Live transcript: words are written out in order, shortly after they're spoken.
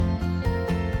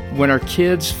When our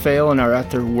kids fail and are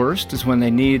at their worst is when they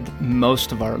need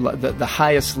most of the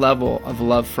highest level of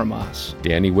love from us.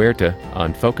 Danny Huerta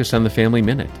on Focus on the Family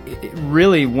Minute.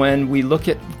 Really, when we look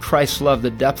at Christ's love,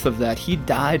 the depth of that, He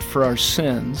died for our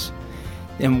sins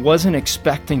and wasn't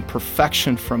expecting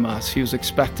perfection from us. He was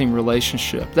expecting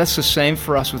relationship. That's the same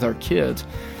for us with our kids.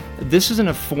 This isn't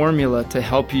a formula to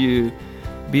help you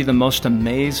be the most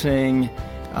amazing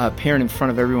parent in front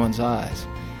of everyone's eyes.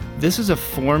 This is a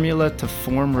formula to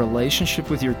form relationship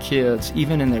with your kids,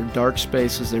 even in their dark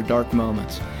spaces, their dark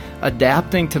moments.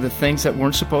 Adapting to the things that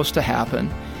weren't supposed to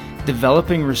happen,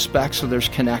 developing respect so there's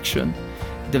connection,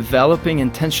 developing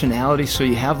intentionality so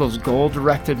you have those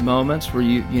goal-directed moments where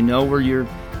you know where you're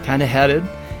kind of headed,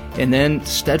 and then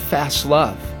steadfast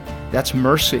love. That's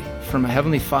mercy from a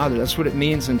Heavenly Father. That's what it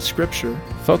means in Scripture.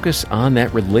 Focus on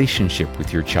that relationship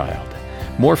with your child.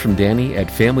 More from Danny at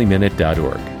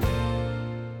FamilyMinute.org.